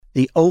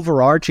The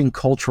overarching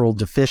cultural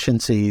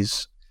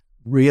deficiencies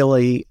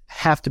really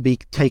have to be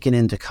taken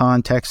into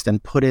context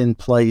and put in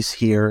place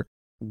here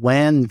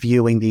when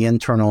viewing the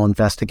internal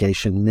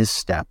investigation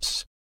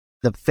missteps.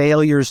 The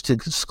failures to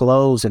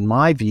disclose, in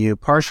my view,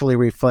 partially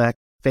reflect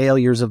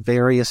failures of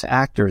various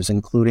actors,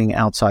 including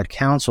outside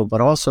counsel, but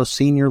also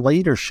senior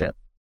leadership.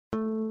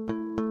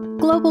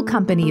 Global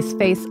companies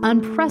face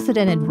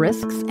unprecedented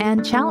risks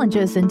and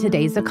challenges in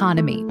today's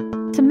economy.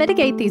 To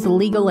mitigate these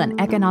legal and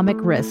economic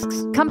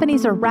risks,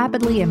 companies are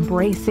rapidly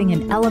embracing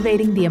and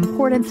elevating the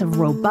importance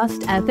of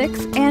robust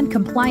ethics and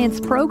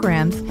compliance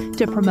programs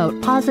to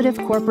promote positive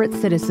corporate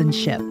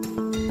citizenship.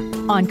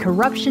 On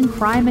Corruption,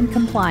 Crime, and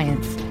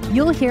Compliance,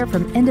 you'll hear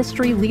from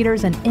industry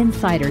leaders and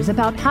insiders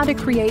about how to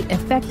create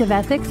effective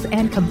ethics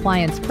and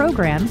compliance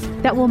programs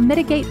that will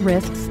mitigate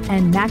risks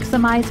and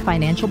maximize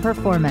financial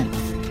performance.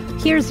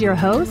 Here's your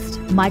host,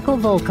 Michael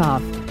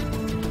Volkov.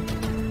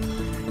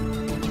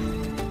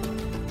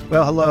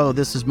 Well, hello,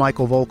 this is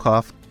Michael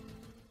Volkov.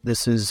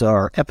 This is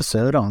our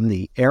episode on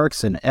the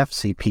Ericsson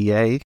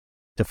FCPA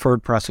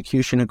Deferred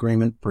Prosecution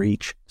Agreement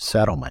Breach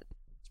Settlement.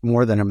 It's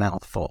more than a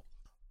mouthful.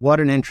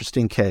 What an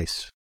interesting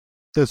case.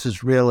 This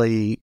is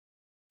really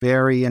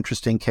very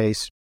interesting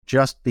case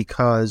just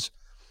because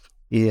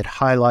it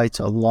highlights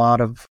a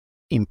lot of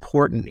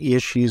important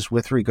issues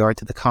with regard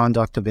to the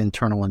conduct of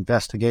internal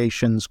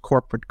investigations,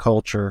 corporate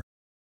culture,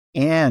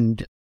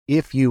 and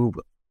if you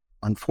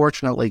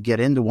unfortunately get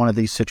into one of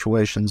these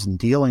situations in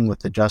dealing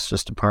with the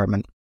Justice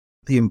Department,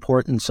 the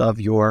importance of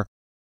your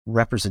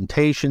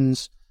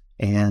representations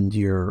and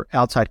your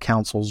outside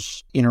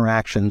counsel's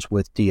interactions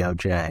with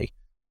DOJ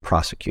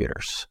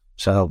prosecutors.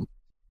 So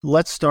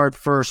let's start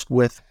first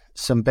with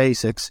some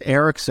basics.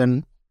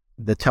 Ericsson,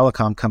 the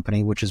telecom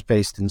company, which is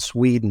based in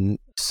Sweden,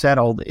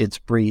 settled its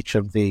breach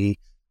of the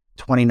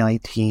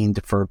 2019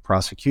 Deferred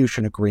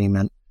Prosecution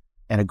Agreement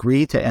and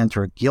agreed to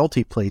enter a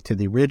guilty plea to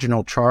the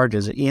original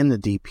charges in the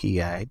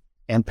DPA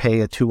and pay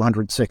a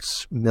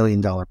 $206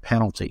 million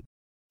penalty.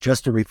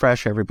 Just to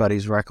refresh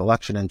everybody's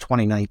recollection, in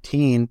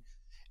 2019,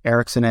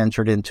 Ericsson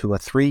entered into a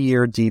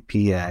 3-year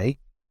DPA,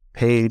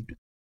 paid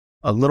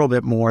a little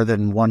bit more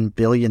than $1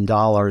 billion to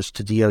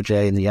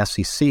DOJ and the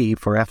SEC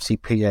for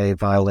FCPA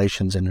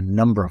violations in a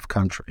number of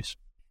countries.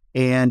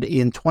 And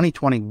in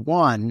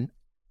 2021,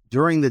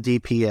 during the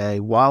DPA,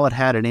 while it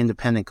had an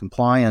independent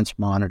compliance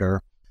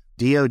monitor,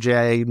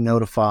 DOJ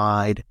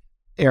notified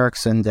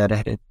Ericsson that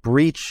it had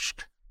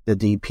breached the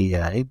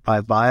DPA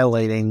by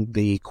violating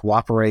the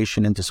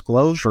cooperation and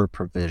disclosure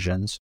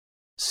provisions,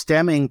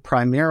 stemming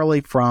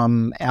primarily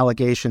from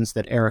allegations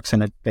that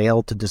Ericsson had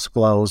failed to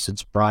disclose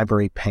its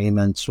bribery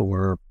payments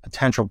or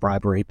potential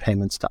bribery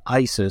payments to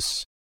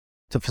ISIS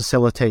to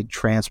facilitate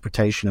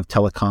transportation of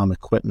telecom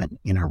equipment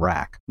in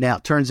Iraq. Now,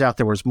 it turns out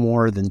there was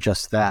more than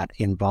just that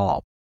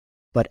involved.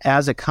 But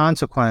as a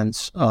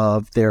consequence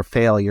of their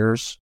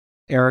failures,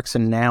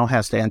 Ericsson now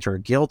has to enter a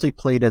guilty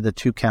plea to the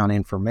 2-count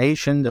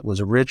information that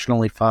was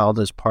originally filed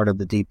as part of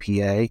the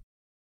DPA,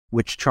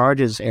 which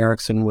charges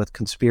Ericsson with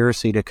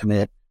conspiracy to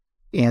commit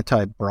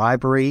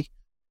anti-bribery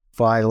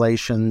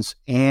violations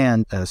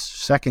and a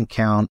second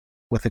count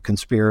with a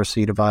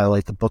conspiracy to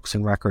violate the books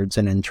and records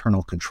and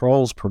internal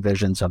controls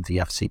provisions of the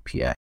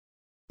FCPA.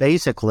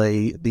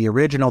 Basically, the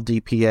original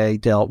DPA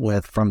dealt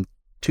with from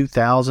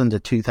 2000 to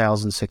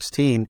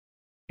 2016,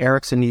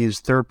 Ericsson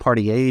used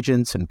third-party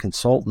agents and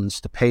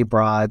consultants to pay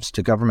bribes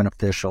to government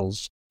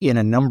officials in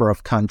a number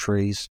of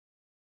countries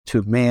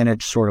to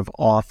manage sort of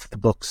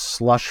off-the-books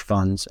slush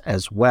funds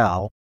as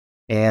well.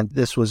 And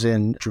this was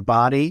in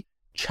Djibouti,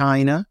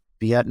 China,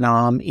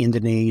 Vietnam,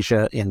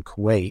 Indonesia, and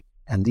Kuwait.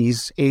 And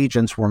these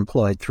agents were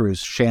employed through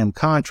sham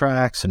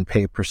contracts and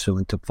paid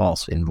pursuant to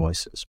false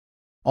invoices.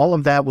 All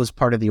of that was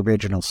part of the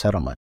original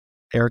settlement.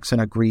 Ericsson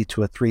agreed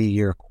to a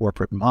 3-year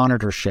corporate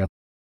monitorship,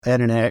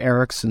 and an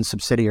Ericsson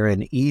subsidiary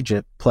in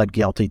Egypt pled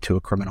guilty to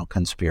a criminal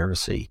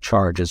conspiracy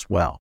charge as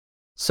well.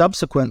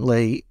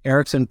 Subsequently,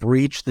 Ericsson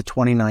breached the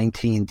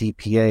 2019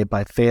 DPA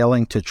by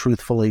failing to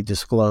truthfully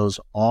disclose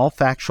all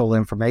factual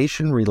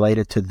information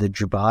related to the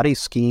Djibouti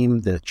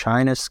scheme, the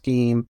China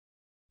scheme,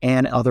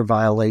 and other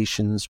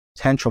violations,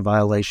 potential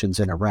violations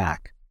in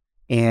Iraq.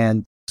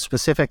 And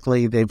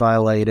specifically, they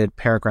violated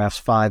paragraphs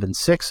 5 and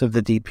 6 of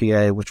the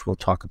DPA, which we'll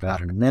talk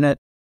about in a minute.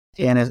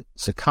 And as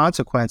a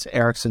consequence,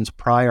 Ericsson's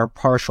prior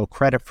partial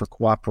credit for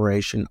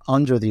cooperation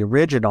under the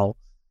original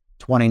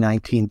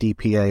 2019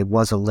 DPA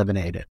was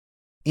eliminated.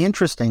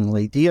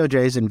 Interestingly,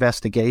 DOJ's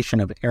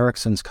investigation of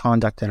Ericsson's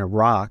conduct in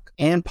Iraq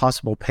and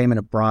possible payment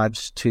of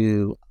bribes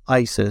to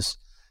ISIS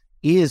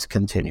is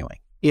continuing.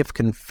 If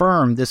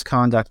confirmed, this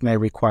conduct may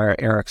require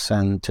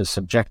Ericsson to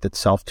subject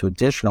itself to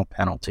additional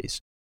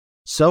penalties.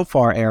 So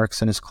far,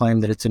 Ericsson has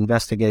claimed that its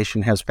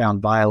investigation has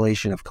found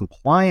violation of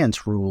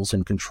compliance rules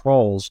and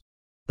controls,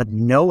 but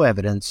no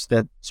evidence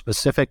that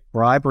specific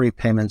bribery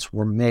payments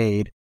were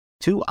made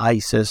to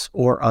ISIS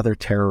or other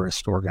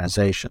terrorist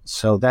organizations.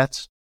 So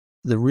that's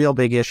the real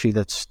big issue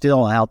that's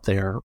still out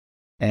there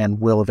and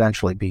will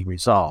eventually be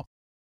resolved.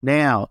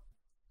 Now,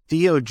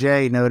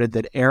 DOJ noted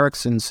that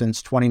Ericsson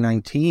since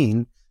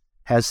 2019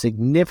 has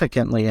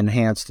significantly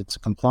enhanced its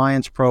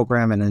compliance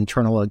program and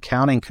internal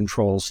accounting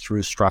controls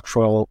through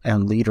structural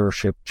and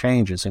leadership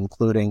changes,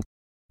 including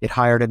it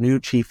hired a new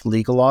chief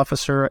legal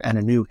officer and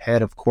a new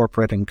head of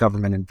corporate and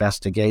government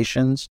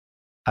investigations.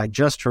 I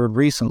just heard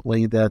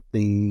recently that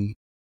the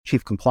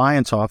chief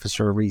compliance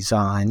officer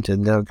resigned,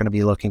 and they're going to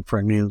be looking for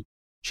a new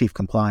chief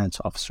compliance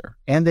officer.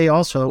 And they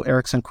also,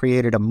 Ericsson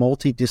created a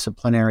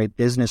multidisciplinary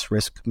business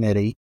risk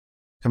committee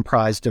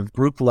comprised of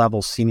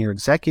group-level senior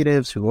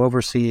executives who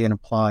oversee and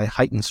apply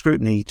heightened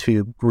scrutiny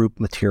to group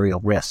material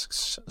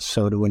risks,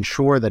 so to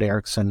ensure that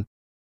Ericsson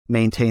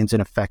maintains an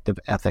effective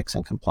ethics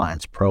and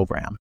compliance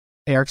program.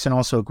 Ericsson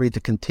also agreed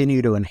to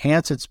continue to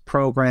enhance its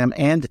program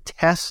and to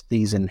test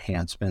these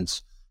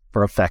enhancements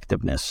for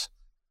effectiveness.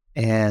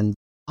 And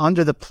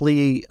under the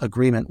plea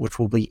agreement, which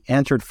will be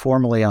entered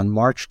formally on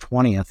March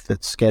 20th,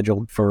 that's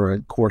scheduled for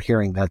a court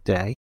hearing that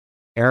day,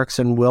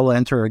 Ericsson will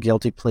enter a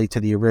guilty plea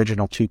to the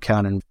original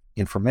two-count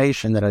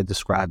information that I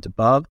described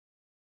above,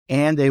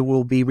 and they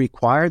will be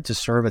required to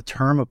serve a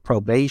term of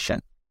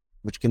probation,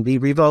 which can be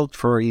revoked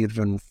for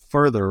even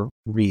further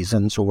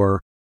reasons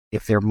or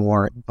if there are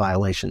more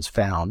violations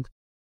found.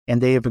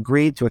 And they have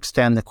agreed to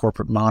extend the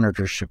corporate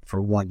monitorship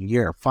for 1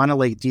 year.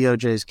 Finally,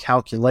 DOJ's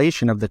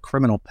calculation of the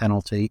criminal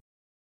penalty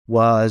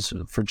was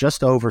for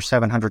just over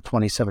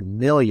 $727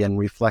 million,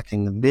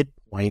 reflecting the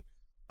midpoint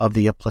of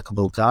the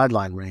applicable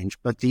guideline range.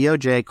 But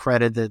DOJ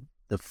credited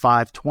the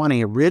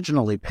 $520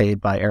 originally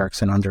paid by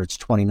Ericsson under its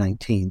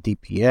 2019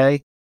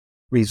 DPA,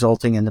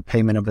 resulting in the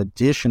payment of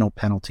additional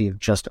penalty of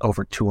just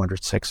over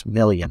 $206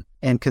 million.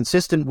 And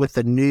consistent with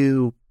the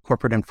new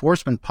corporate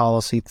enforcement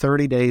policy,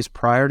 30 days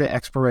prior to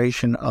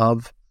expiration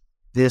of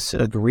this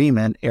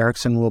agreement,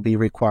 Ericsson will be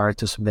required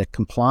to submit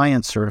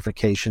compliance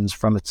certifications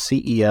from its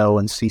CEO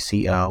and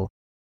CCO,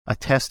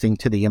 attesting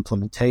to the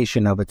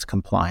implementation of its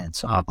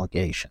compliance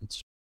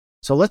obligations.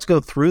 So let's go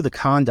through the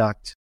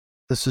conduct.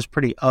 This is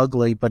pretty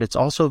ugly, but it's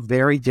also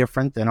very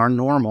different than our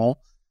normal,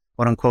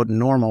 quote-unquote,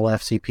 normal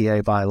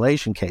FCPA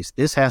violation case.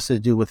 This has to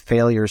do with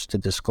failures to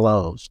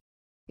disclose.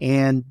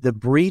 And the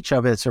breach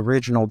of its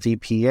original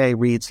DPA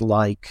reads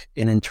like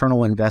an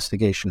internal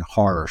investigation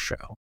horror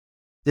show.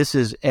 This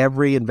is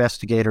every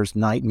investigator's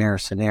nightmare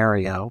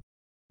scenario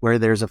where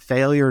there's a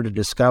failure to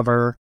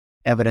discover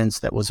evidence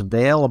that was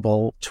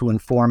available to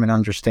inform and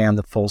understand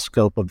the full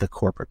scope of the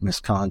corporate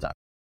misconduct.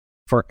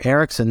 For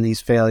Ericsson, these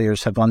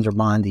failures have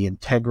undermined the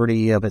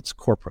integrity of its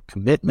corporate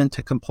commitment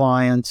to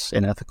compliance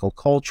and ethical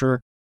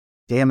culture,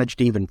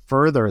 damaged even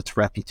further its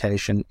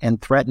reputation,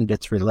 and threatened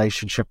its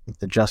relationship with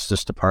the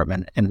Justice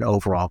Department and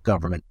overall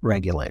government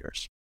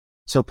regulators.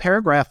 So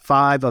paragraph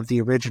 5 of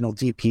the original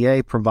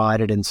DPA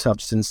provided in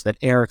substance that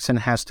Ericsson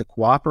has to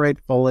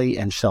cooperate fully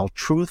and shall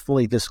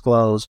truthfully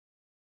disclose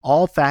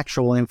all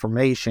factual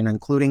information,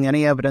 including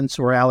any evidence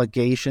or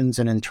allegations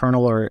in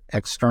internal or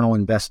external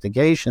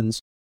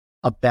investigations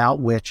about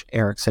which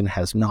Ericsson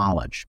has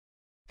knowledge.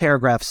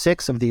 Paragraph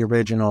 6 of the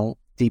original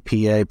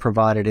DPA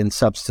provided in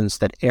substance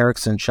that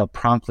Ericsson shall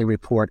promptly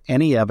report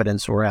any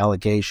evidence or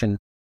allegation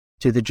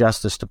to the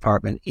Justice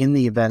Department in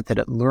the event that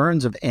it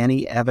learns of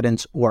any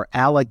evidence or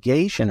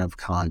allegation of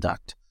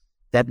conduct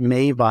that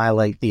may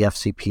violate the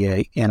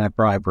FCPA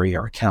anti-bribery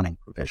or accounting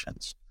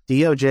provisions.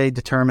 DOJ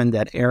determined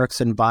that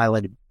Ericsson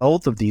violated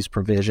both of these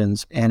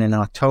provisions, and in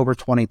October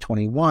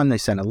 2021, they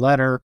sent a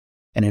letter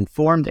and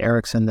informed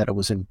Ericsson that it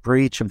was in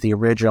breach of the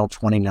original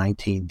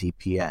 2019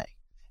 DPA.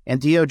 And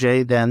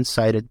DOJ then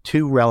cited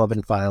 2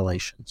 relevant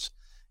violations: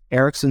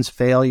 Ericsson's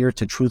failure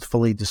to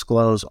truthfully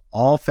disclose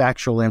all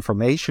factual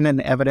information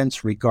and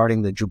evidence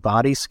regarding the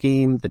Jubati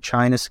scheme, the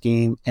China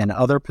scheme, and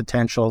other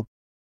potential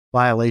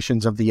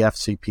violations of the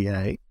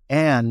FCPA,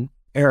 and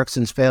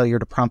Ericsson's failure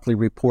to promptly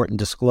report and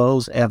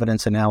disclose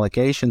evidence and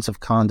allegations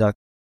of conduct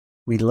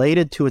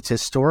related to its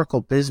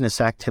historical business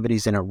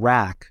activities in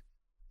Iraq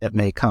that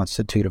may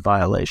constitute a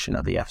violation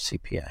of the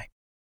FCPA.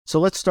 So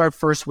let's start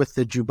first with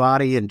the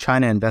Jubati and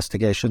China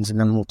investigations, and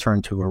then we'll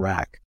turn to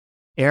Iraq.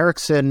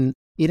 Ericsson,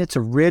 in its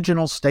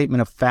original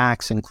statement of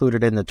facts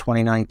included in the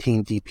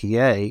 2019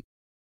 DPA,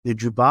 the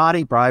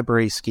Jubati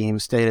bribery scheme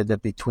stated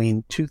that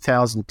between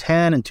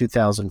 2010 and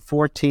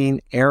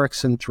 2014,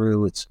 Ericsson,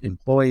 through its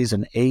employees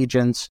and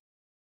agents,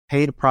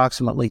 paid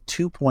approximately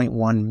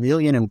 $2.1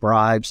 million in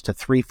bribes to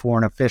 3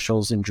 foreign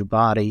officials in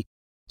Jubati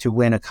to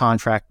win a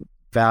contract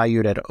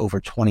valued at over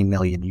 20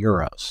 million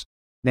euros.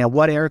 Now,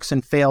 what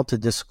Ericsson failed to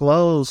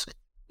disclose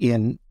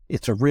in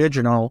its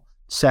original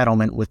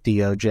settlement with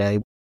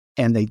DOJ,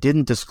 and they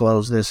didn't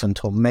disclose this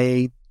until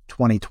May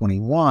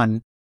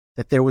 2021,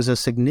 that there was a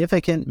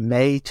significant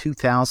May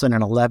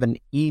 2011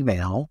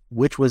 email,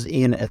 which was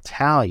in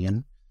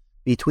Italian,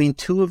 between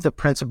 2 of the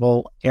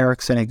principal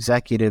Ericsson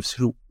executives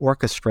who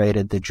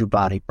orchestrated the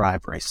Jubati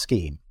bribery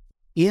scheme.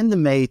 In the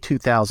May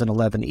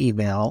 2011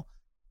 email,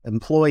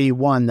 Employee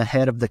 1, the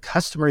head of the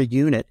customer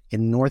unit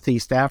in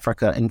Northeast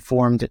Africa,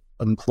 informed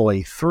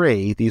Employee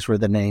 3, these were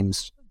the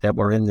names that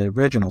were in the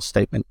original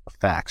statement of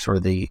facts or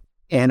the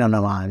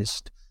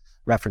anonymized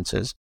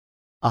references,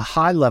 a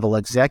high-level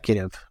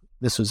executive,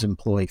 this was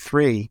Employee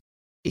 3,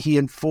 he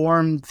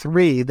informed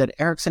 3 that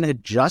Ericsson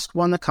had just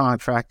won the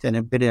contract and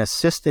had been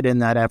assisted in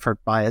that effort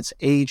by its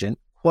agent,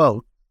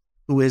 quote,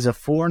 who is a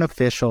foreign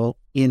official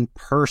in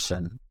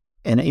person.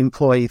 And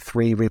employee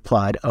 3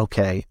 replied,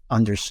 okay,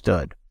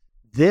 understood.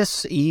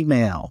 This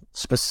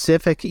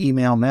specific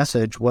email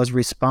message was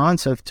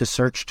responsive to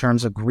search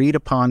terms agreed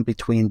upon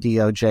between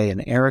DOJ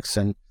and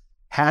Ericsson,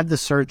 had the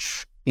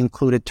search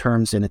included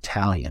terms in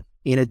Italian.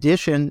 In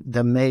addition,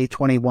 the May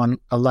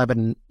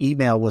 2111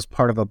 email was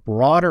part of a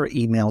broader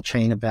email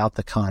chain about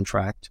the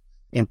contract.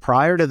 And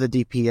prior to the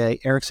DPA,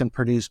 Ericsson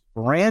produced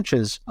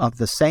branches of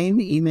the same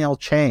email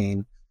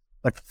chain,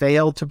 but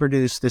failed to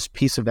produce this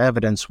piece of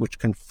evidence which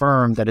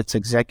confirmed that its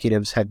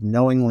executives had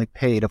knowingly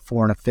paid a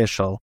foreign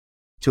official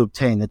to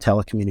obtain the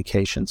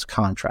telecommunications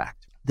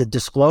contract. The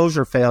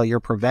disclosure failure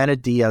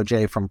prevented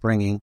DOJ from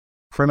bringing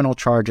criminal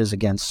charges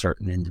against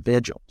certain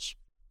individuals.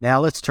 Now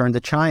let's turn to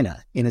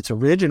China. In its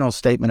original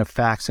statement of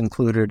facts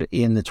included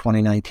in the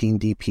 2019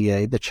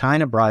 DPA, the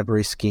China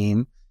bribery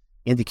scheme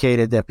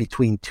indicated that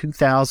between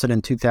 2000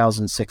 and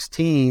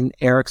 2016,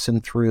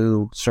 Ericsson,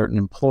 through certain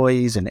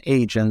employees and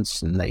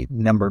agents, and they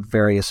numbered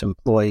various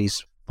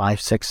employees, 5,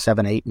 6,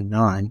 7, 8, and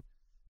 9,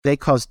 they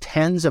caused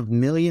tens of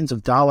millions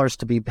of dollars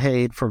to be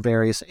paid for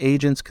various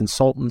agents,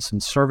 consultants,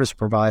 and service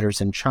providers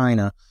in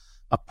China,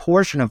 a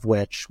portion of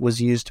which was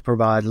used to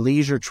provide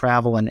leisure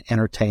travel and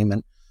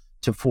entertainment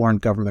to foreign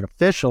government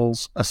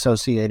officials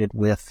associated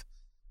with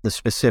the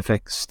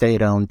specific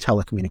state-owned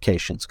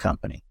telecommunications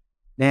company.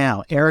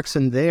 Now,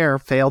 Ericsson there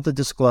failed to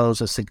disclose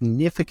a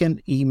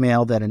significant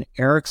email that an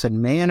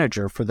Ericsson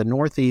manager for the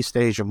Northeast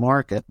Asia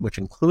market, which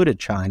included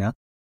China,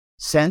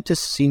 sent to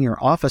senior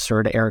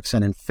officer at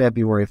Ericsson in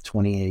February of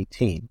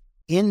 2018.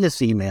 In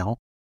this email,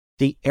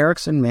 the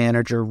Ericsson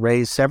manager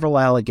raised several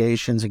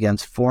allegations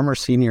against former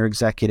senior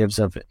executives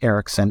of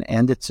Ericsson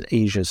and its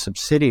Asia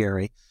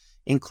subsidiary,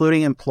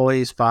 including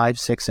employees 5,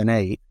 6, and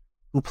 8,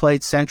 who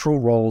played central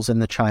roles in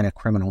the China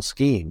criminal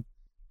scheme.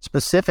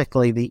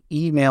 Specifically, the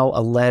email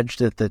alleged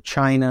that the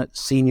China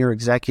senior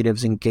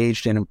executives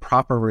engaged in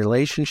improper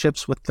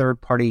relationships with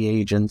third-party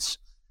agents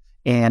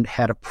and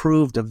had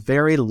approved of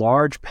very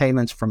large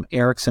payments from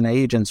Ericsson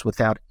agents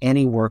without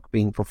any work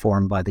being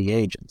performed by the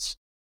agents.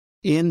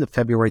 In the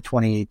February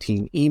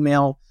 2018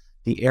 email,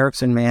 the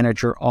Ericsson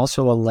manager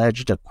also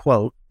alleged a,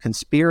 quote,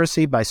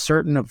 conspiracy by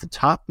certain of the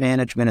top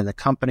management in the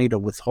company to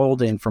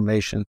withhold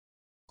information,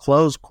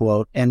 close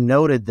quote, and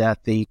noted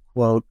that the,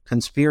 quote,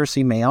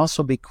 conspiracy may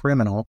also be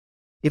criminal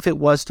if it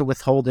was to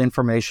withhold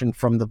information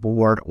from the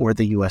board or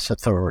the U.S.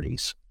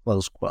 authorities,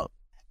 close quote.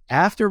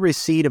 After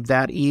receipt of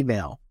that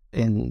email,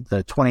 in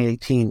the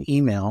 2018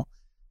 email,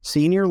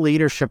 senior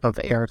leadership of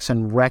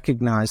Ericsson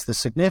recognized the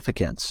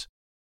significance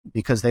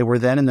because they were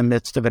then in the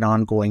midst of an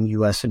ongoing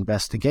U.S.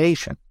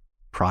 investigation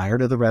prior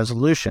to the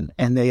resolution,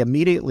 and they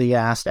immediately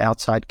asked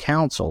outside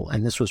counsel,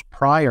 and this was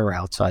prior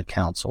outside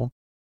counsel,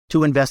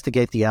 to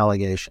investigate the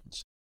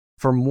allegations.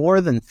 For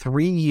more than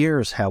 3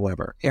 years,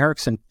 however,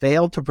 Ericsson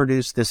failed to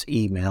produce this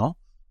email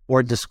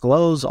or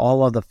disclose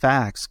all of the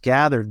facts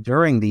gathered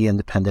during the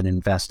independent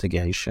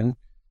investigation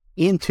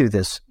into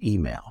this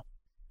email.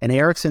 And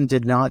Ericsson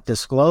did not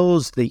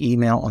disclose the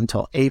email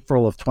until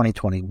April of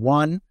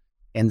 2021,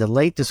 and the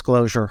late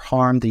disclosure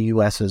harmed the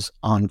U.S.'s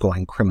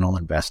ongoing criminal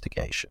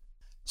investigation.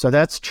 So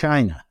that's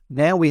China.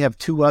 Now we have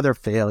 2 other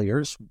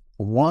failures.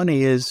 One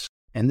is,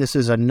 and this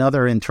is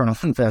another internal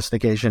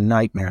investigation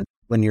nightmare,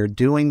 when you're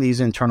doing these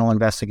internal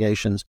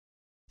investigations,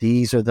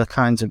 these are the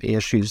kinds of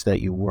issues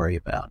that you worry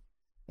about.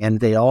 And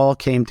they all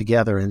came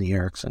together in the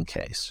Ericsson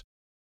case.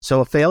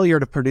 So a failure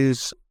to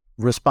produce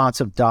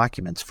responsive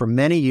documents. For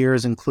many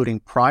years, including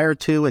prior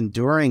to and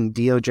during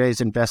DOJ's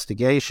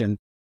investigation,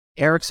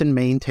 Ericsson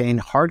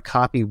maintained hard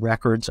copy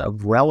records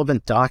of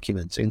relevant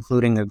documents,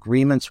 including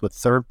agreements with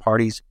third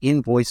parties,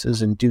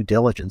 invoices, and due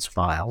diligence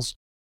files,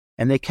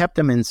 and they kept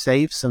them in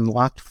safes and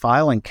locked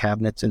filing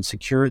cabinets in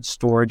secured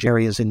storage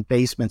areas in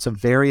basements of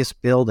various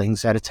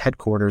buildings at its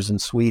headquarters in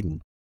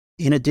Sweden.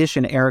 In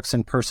addition,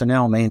 Ericsson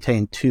personnel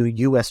maintained 2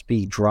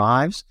 USB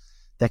drives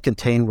that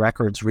contain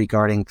records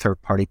regarding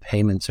third-party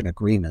payments and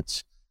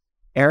agreements.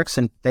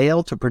 Ericsson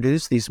failed to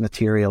produce these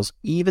materials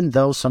even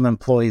though some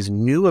employees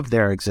knew of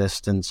their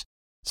existence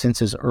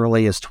since as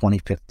early as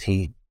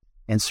 2015.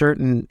 And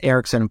certain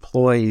Ericsson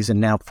employees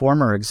and now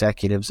former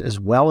executives, as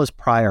well as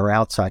prior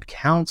outside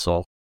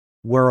counsel,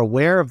 were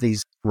aware of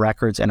these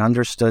records and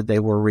understood they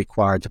were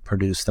required to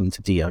produce them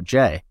to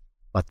DOJ,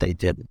 but they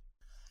didn't.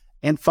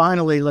 And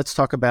finally, let's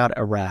talk about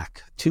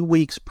Iraq. 2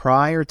 weeks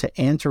prior to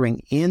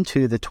entering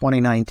into the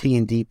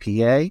 2019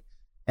 DPA,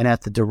 and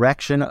at the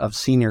direction of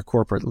senior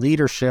corporate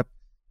leadership,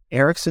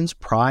 Ericsson's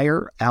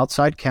prior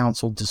outside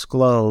counsel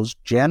disclosed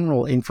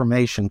general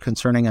information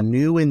concerning a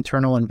new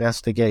internal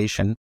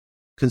investigation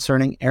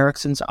concerning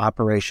Ericsson's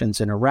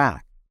operations in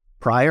Iraq.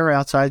 Prior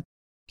outside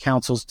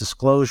counsel's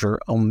disclosure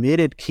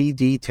omitted key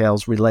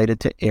details related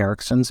to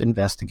Ericsson's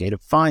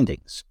investigative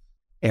findings.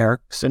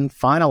 Ericsson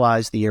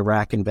finalized the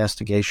Iraq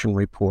investigation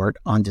report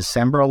on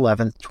December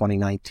 11,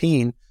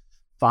 2019,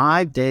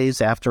 5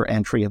 days after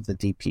entry of the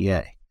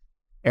DPA.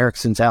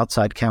 Ericsson's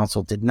outside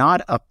counsel did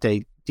not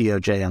update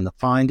DOJ on the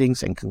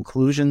findings and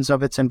conclusions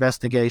of its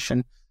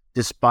investigation,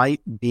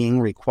 despite being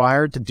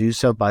required to do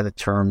so by the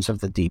terms of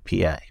the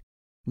DPA.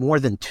 More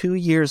than 2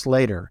 years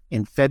later,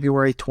 in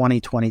February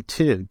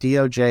 2022,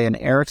 DOJ and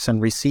Ericsson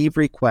received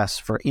requests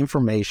for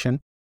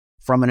information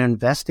from an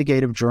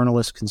investigative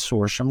journalist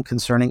consortium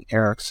concerning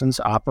Ericsson's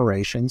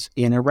operations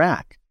in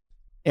Iraq.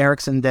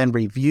 Ericsson then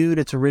reviewed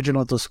its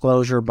original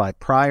disclosure by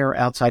prior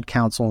outside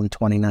counsel in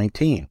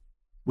 2019.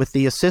 With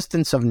the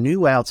assistance of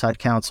new outside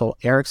counsel,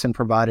 Ericsson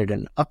provided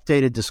an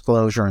updated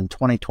disclosure in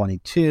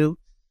 2022,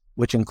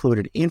 which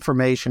included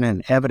information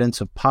and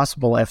evidence of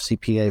possible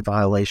FCPA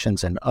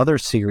violations and other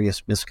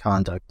serious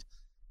misconduct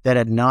that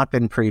had not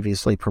been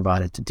previously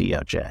provided to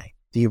DOJ.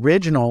 The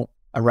original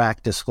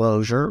Iraq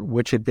disclosure,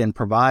 which had been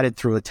provided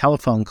through a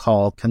telephone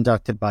call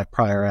conducted by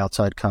prior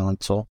outside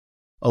counsel,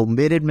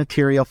 omitted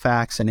material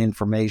facts and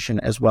information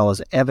as well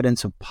as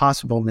evidence of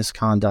possible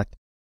misconduct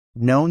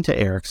known to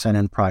Ericsson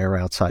and prior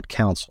outside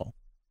counsel.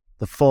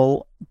 The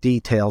full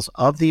details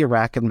of the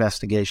Iraq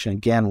investigation,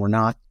 again, were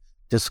not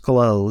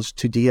disclosed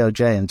to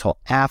DOJ until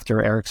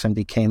after Ericsson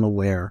became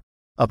aware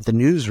of the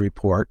news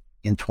report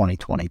in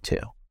 2022.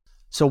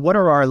 So what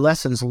are our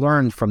lessons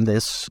learned from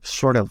this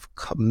sort of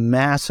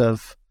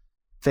massive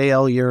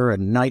failure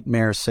and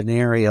nightmare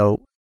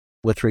scenario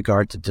with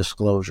regard to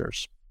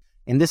disclosures?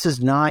 And this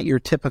is not your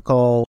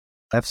typical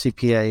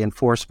FCPA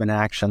enforcement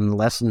action,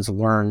 lessons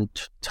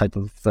learned type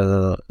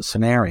of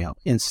scenario.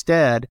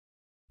 Instead,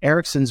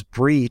 Ericsson's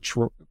breach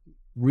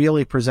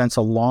really presents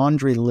a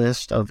laundry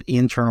list of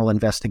internal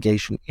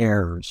investigation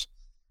errors.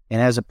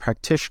 And as a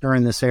practitioner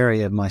in this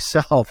area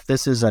myself,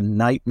 this is a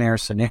nightmare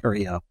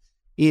scenario.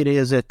 It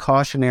is a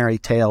cautionary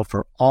tale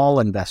for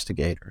all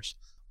investigators,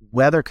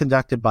 whether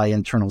conducted by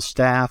internal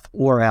staff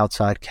or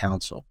outside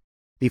counsel.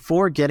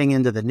 Before getting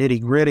into the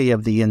nitty-gritty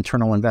of the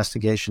internal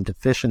investigation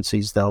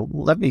deficiencies, though,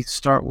 let me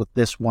start with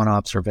this one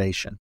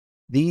observation.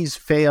 These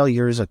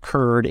failures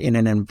occurred in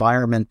an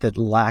environment that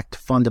lacked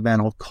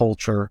fundamental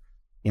culture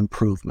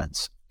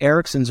improvements.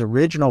 Ericsson's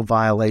original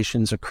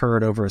violations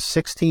occurred over a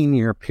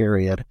 16-year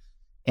period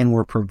and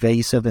were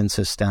pervasive and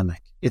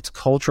systemic. Its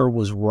culture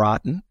was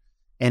rotten,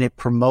 and it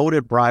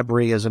promoted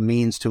bribery as a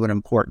means to an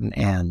important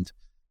end.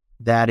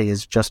 That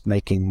is, just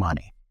making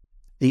money.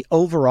 The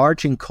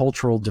overarching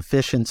cultural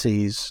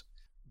deficiencies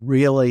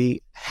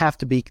really have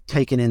to be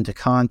taken into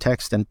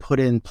context and put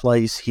in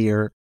place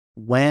here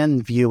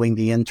when viewing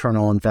the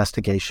internal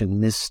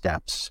investigation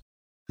missteps.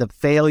 The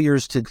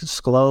failures to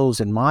disclose,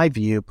 in my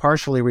view,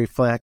 partially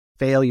reflect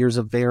failures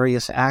of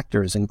various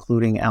actors,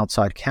 including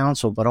outside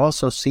counsel, but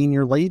also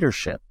senior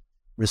leadership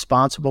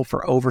responsible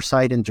for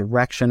oversight and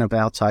direction of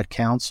outside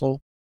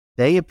counsel.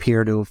 They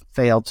appear to have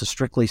failed to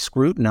strictly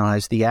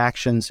scrutinize the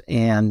actions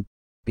and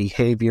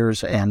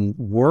behaviors and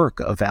work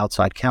of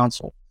outside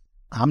counsel.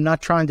 I'm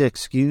not trying to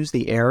excuse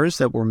the errors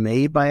that were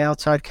made by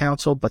outside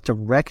counsel, but to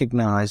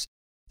recognize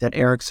that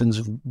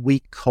Ericsson's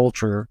weak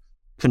culture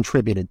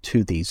contributed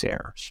to these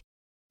errors.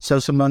 So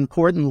some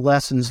important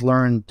lessons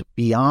learned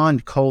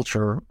beyond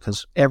culture,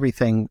 because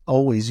everything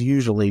always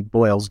usually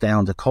boils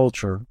down to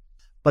culture,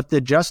 but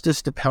the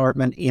Justice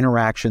Department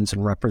interactions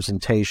and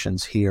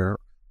representations here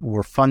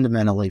were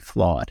fundamentally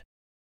flawed.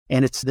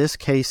 And this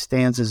case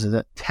stands as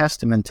a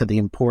testament to the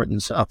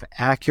importance of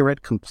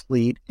accurate,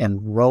 complete, and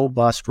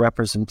robust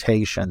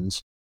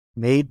representations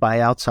made by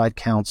outside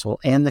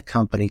counsel and the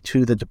company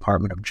to the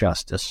Department of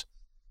Justice.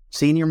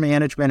 Senior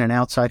management and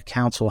outside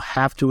counsel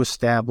have to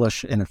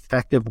establish an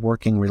effective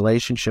working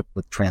relationship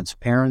with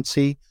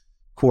transparency,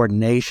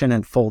 coordination,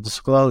 and full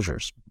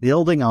disclosures.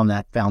 Building on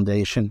that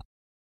foundation,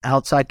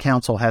 outside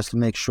counsel has to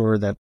make sure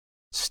that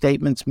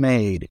statements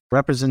made,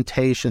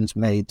 representations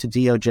made to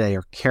DOJ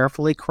are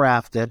carefully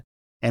crafted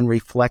and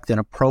reflect an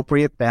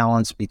appropriate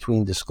balance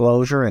between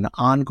disclosure and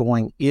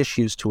ongoing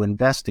issues to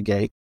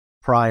investigate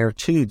prior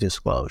to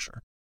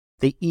disclosure.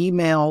 The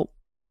email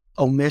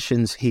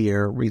omissions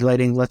here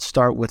relating, let's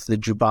start with the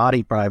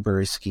Jubati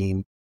bribery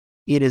scheme.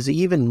 It is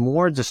even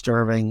more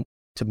disturbing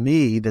to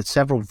me that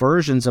several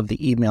versions of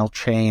the email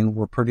chain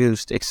were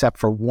produced except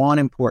for one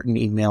important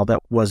email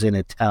that was in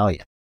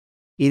Italian.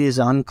 It is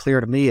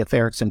unclear to me if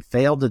Ericsson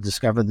failed to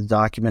discover the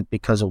document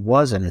because it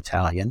was in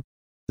Italian.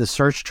 The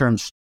search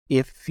terms,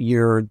 if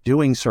you're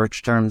doing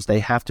search terms, they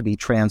have to be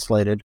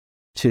translated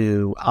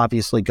to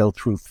obviously go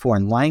through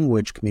foreign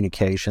language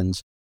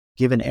communications,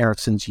 given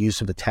Ericsson's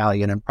use of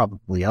Italian and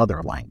probably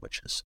other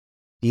languages.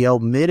 The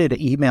omitted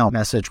email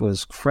message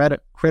was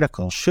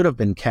critical, should have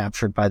been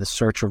captured by the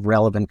search of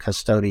relevant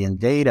custodian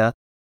data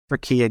for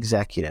key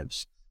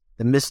executives.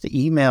 The missed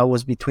email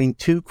was between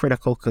two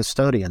critical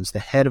custodians, the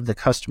head of the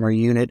customer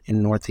unit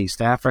in Northeast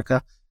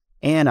Africa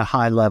and a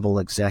high-level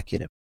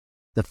executive.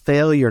 The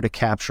failure to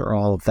capture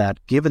all of that,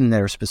 given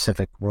their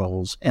specific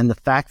roles, and the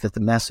fact that the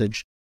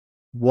message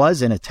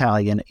was in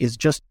Italian is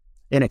just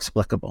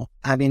inexplicable.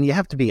 I mean, you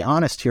have to be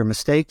honest here.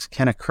 Mistakes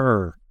can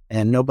occur,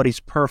 and nobody's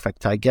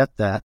perfect. I get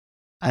that.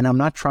 And I'm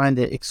not trying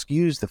to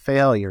excuse the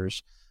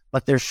failures,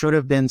 but there should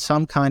have been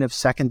some kind of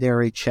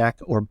secondary check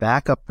or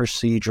backup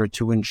procedure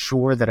to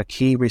ensure that a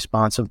key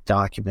responsive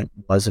document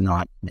was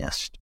not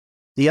missed.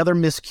 The other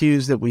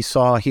miscues that we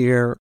saw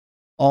here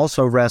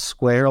also rest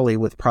squarely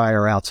with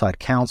prior outside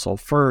counsel.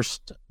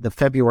 First, the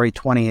February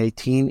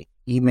 2018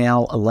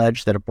 email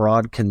alleged that a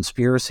broad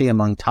conspiracy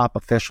among top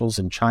officials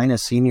in China,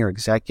 senior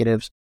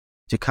executives,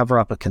 to cover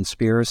up a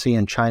conspiracy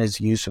in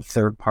China's use of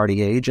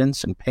third-party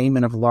agents and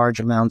payment of large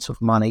amounts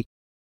of money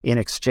in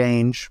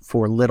exchange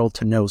for little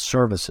to no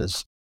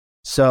services.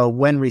 So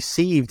when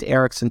received,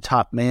 Ericsson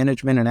top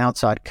management and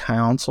outside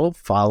counsel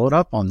followed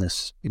up on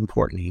this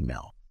important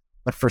email.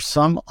 But for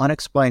some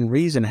unexplained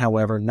reason,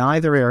 however,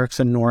 neither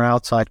Ericsson nor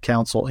outside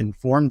counsel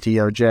informed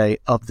DOJ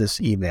of this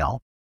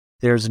email.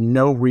 There's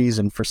no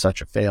reason for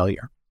such a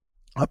failure.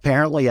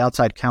 Apparently,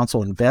 outside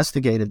counsel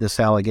investigated this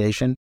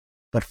allegation,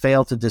 but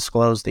failed to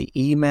disclose the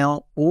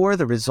email or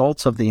the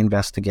results of the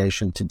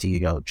investigation to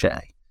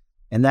DOJ.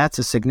 And that's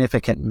a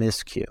significant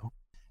miscue.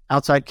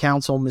 Outside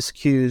counsel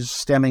miscues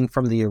stemming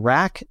from the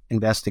Iraq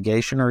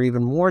investigation are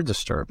even more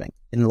disturbing.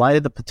 In light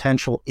of the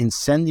potential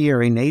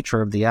incendiary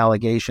nature of the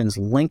allegations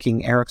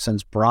linking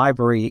Ericsson's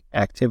bribery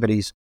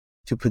activities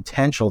to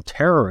potential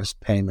terrorist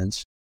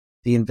payments,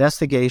 the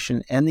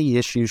investigation and the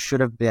issue should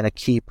have been a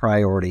key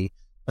priority,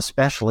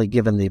 especially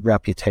given the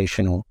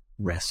reputational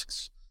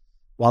risks.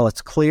 While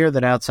it's clear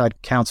that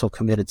outside counsel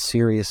committed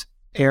serious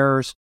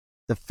errors,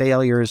 the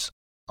failures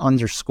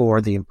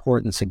underscore the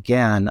importance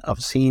again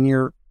of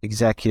senior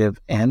executive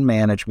and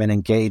management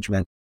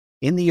engagement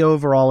in the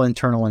overall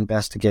internal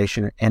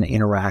investigation and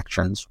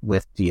interactions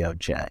with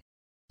DOJ.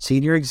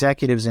 Senior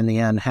executives in the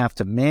end have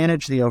to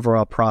manage the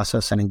overall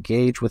process and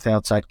engage with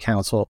outside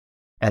counsel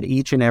at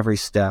each and every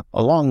step,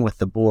 along with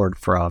the board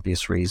for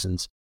obvious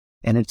reasons.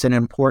 And it's an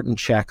important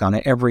check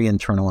on every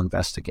internal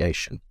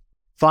investigation.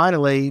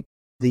 Finally,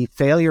 the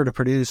failure to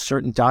produce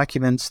certain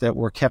documents that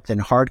were kept in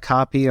hard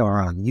copy or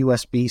on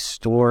USB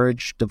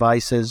storage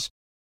devices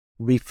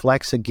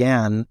reflects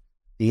again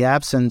the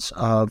absence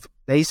of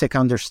basic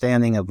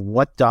understanding of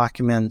what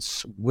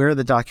documents, where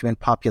the document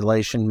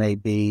population may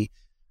be,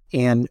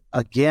 and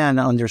again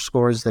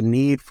underscores the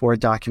need for a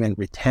document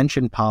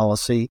retention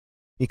policy,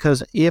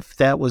 because if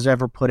that was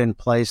ever put in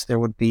place, there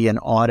would be an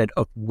audit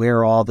of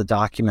where all the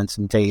documents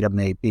and data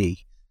may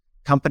be.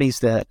 Companies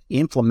that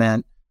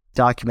implement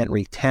document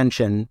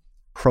retention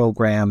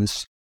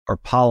programs or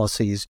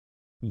policies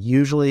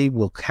usually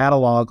will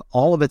catalog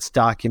all of its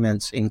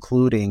documents,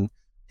 including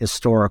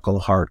historical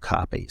hard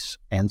copies.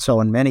 And so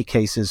in many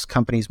cases,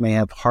 companies may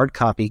have hard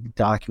copy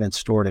documents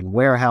stored in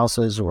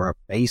warehouses or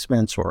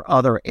basements or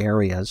other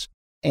areas,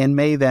 and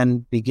may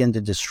then begin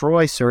to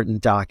destroy certain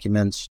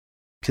documents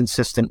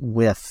consistent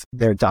with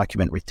their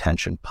document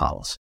retention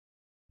policy.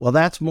 Well,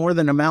 that's more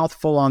than a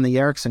mouthful on the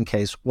Ericsson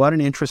case. What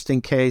an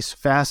interesting case,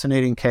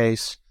 fascinating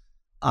case.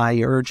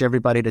 I urge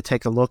everybody to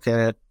take a look at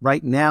it.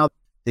 Right now,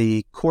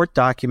 the court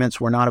documents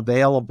were not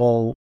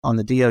available on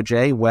the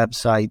DOJ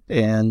website,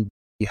 and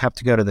you have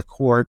to go to the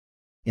court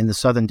in the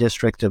Southern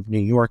District of New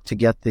York to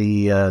get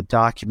the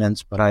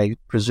documents, but I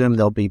presume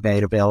they'll be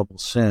made available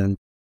soon.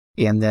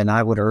 And then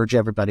I would urge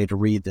everybody to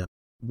read them.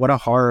 What a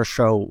horror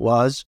show it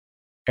was.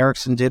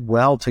 Ericsson did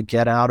well to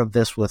get out of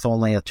this with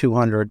only a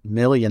 $200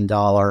 million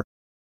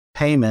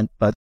payment,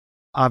 but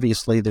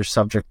obviously they're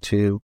subject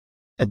to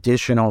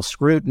additional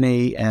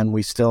scrutiny, and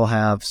we still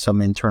have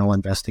some internal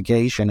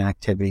investigation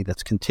activity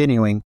that's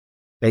continuing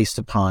based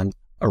upon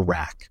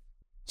Iraq.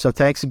 So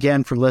thanks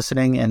again for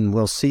listening, and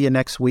we'll see you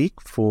next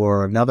week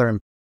for another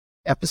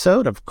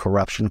episode of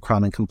Corruption,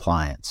 Crime, and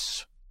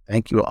Compliance.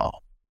 Thank you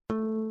all.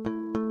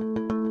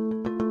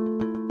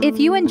 If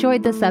you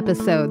enjoyed this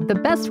episode, the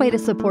best way to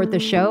support the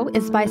show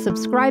is by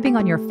subscribing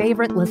on your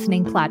favorite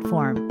listening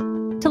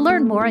platform. To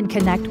learn more and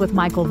connect with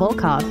Michael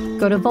Volkov,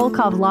 go to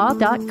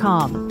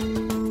volkovlaw.com.